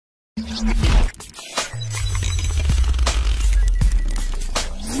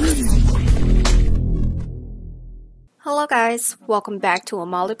Hello guys, welcome back to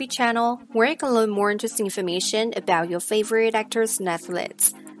Mandalorian channel, where you can learn more interesting information about your favorite actors and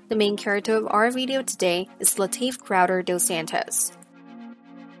athletes. The main character of our video today is Lateef Crowder dos Santos.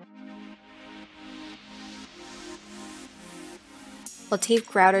 Lateef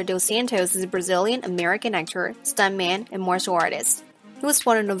Crowder dos Santos is a Brazilian-American actor, stuntman, and martial artist. He was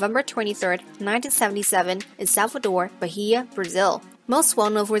born on November 23, 1977 in Salvador, Bahia, Brazil. Most well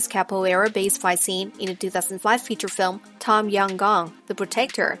known for his capoeira-based fight scene in the 2005 feature film Tom-Yum-Goong, The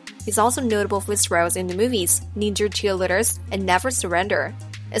Protector. He's also notable for his roles in the movies Ninja Cheerleaders and Never Surrender,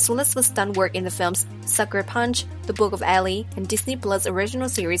 as well as for stunt work in the films Sucker Punch, The Book of Ali, and Disney Plus original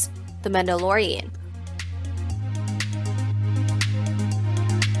series The Mandalorian.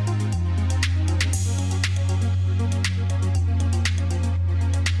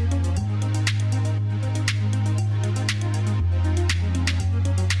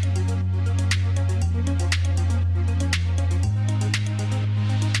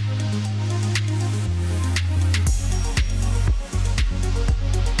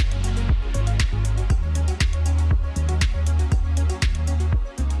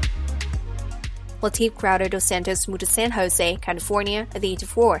 Lateef Crowder dos Santos moved to San Jose, California at the age of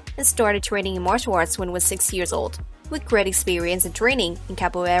 4 and started training in martial arts when he was 6 years old. With great experience and training in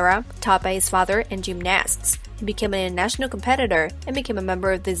capoeira, taught by his father and gymnasts, he became an international competitor and became a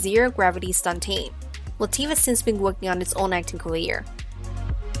member of the Zero Gravity stunt team. Lateef has since been working on his own acting career.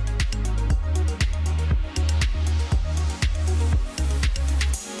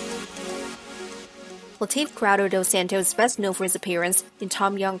 Lateef Crowder dos Santos is best known for his appearance in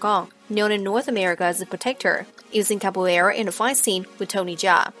Tom-Yum-Goong, known in North America as The Protector, using capoeira in a fight scene with Tony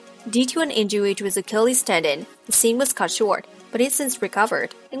Jaa. Due to an injury to his Achilles tendon, the scene was cut short, but he has since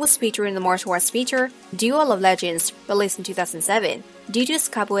recovered and was featured in the martial arts feature Duel of Legends, released in 2007. Due to his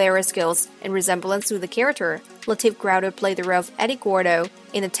capoeira skills and resemblance to the character, Lateef Crowder played the role of Eddie Gordo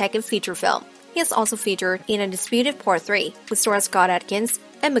in the Tekken feature film. He is also featured in Undisputed Part 3 with stars Scott Adkins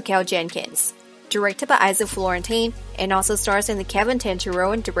and Michael Jenkins. Directed by Isaac Florentine, and also stars in the Kevin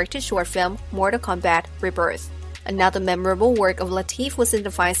Tancharoen directed short film Mortal Kombat Rebirth. Another memorable work of Lateef was in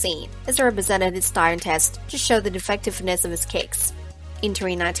the fight scene, as he represented his style test to show the effectiveness of his kicks. In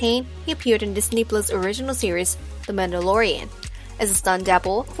 2019, he appeared in Disney Plus original series The Mandalorian, as a stunt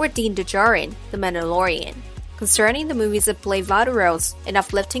double for Din Djarin, The Mandalorian. Concerning the movies that play vital roles in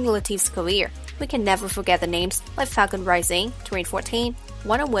uplifting Lateef's career, we can never forget the names like Falcon Rising, 2014,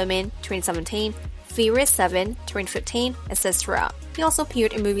 Wonder Woman, 2017, Furious 7, 2015, etc. He also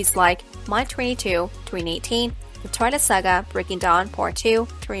appeared in movies like My 22, 2018, The Twilight Saga Breaking Dawn Part 2,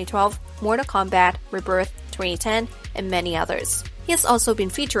 2012, Mortal Kombat Rebirth, 2010, and many others. He has also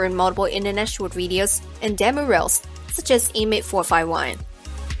been featured in multiple internet short videos and demo reels, such as Emit 451.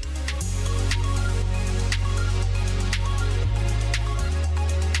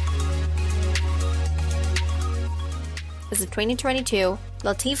 As of 2022,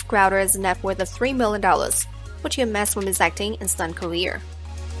 Lateef Crowder has a net worth of $3 million, which he amassed from his acting and stunt career.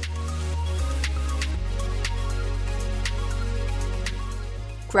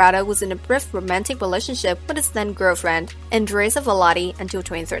 Crowder was in a brief romantic relationship with his then-girlfriend, Andresa Valati, until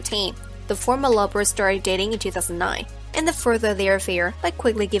 2013. The former lovers started dating in 2009, and they furthered their affair by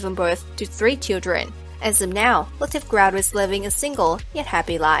quickly giving birth to 3 children. As of now, Lateef Crowder is living a single yet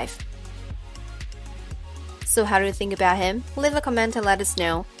happy life. So how do you think about him? Leave a comment and let us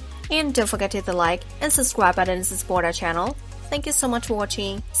know. And don't forget to hit the like and subscribe button to support our channel. Thank you so much for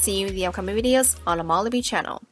watching. See you in the upcoming videos on the Mandalorian channel.